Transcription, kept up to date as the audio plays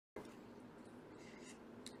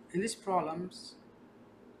in these problems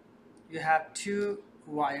you have two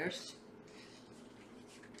wires.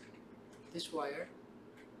 This wire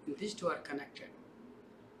and these two are connected.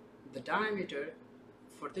 The diameter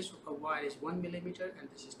for this wire is 1 millimeter and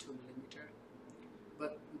this is 2 millimeter,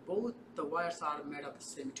 but both the wires are made of the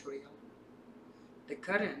same material. The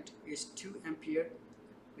current is 2 ampere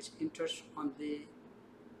which enters on the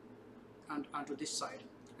onto this side,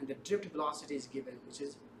 and the drift velocity is given, which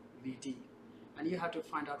is Vd, and you have to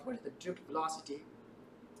find out what is the drift velocity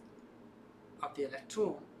of the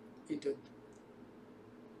electron into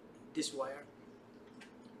this wire.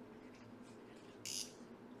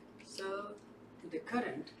 So the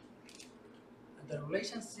current, the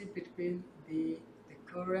relationship between the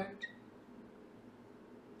current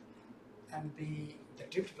and the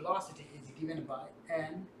drift velocity is given by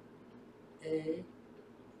N A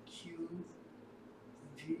Q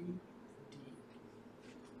V D.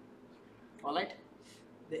 Alright,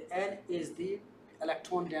 the N is the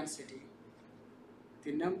electron density,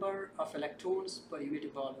 the number of electrons per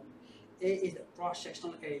unit volume. A is the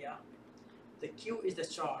cross-sectional area, the Q is the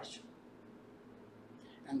charge,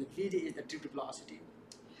 and the Vd is the drift velocity.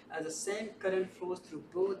 As the same current flows through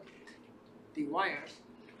both the wires,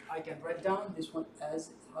 I can write down this one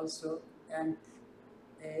as also NA,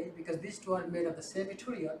 because these two are made of the same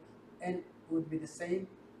material. N would be the same,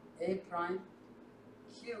 A prime,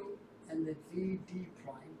 Q, and the Vd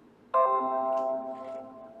prime.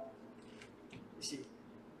 You see,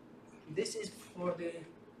 this is for the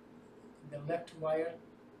left wire,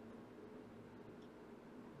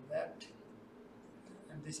 left,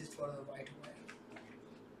 and this is for the right wire.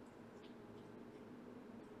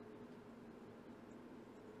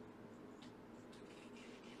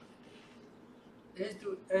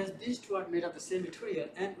 As these two are made of the same material,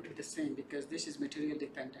 N would be the same because this is material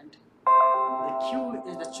dependent. The Q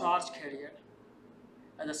is the charge carrier,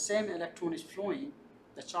 and the same electron is flowing.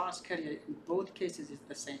 The charge carrier in both cases is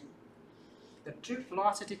the same. The drift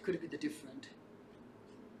velocity could be the different.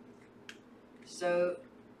 So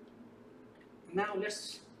now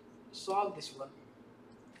let's solve this one.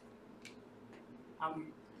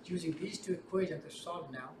 I'm using these two equations to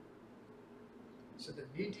solve now. So the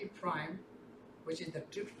Vd prime, which is the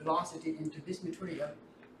drift velocity into this material,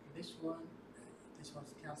 this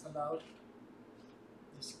one's cancelled out,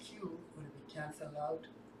 this Q will be cancelled out,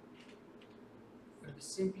 it will be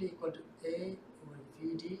simply equal to A over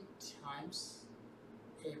Vd times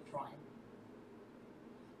A prime.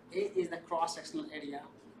 A is the cross-sectional area.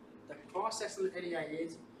 The cross-sectional area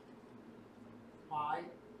is pi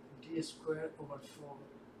d squared over 4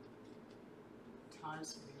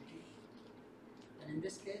 times Vd, and in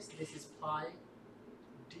this case this is pi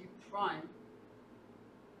d prime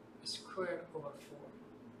squared over 4.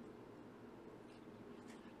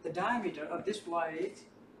 The diameter of this wire is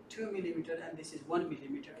 2 millimeter and this is 1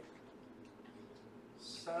 millimeter.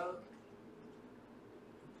 So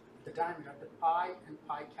the diameter of the pi and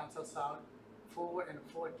pi cancels out, 4 and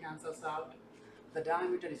 4 cancels out. The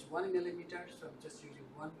diameter is 1 millimeter, so I'm just using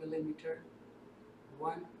 1 millimeter,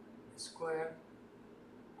 1 square,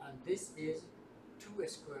 and this is 2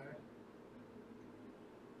 square,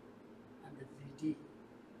 and the Vd.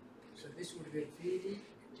 So this would be Vd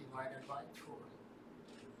divided by 4.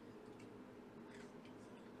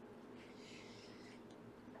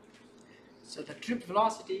 So the drift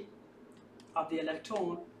velocity of the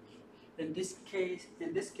electron in this case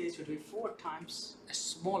would be 4 times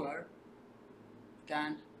smaller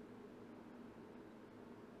than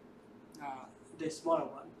the smaller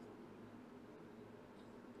one.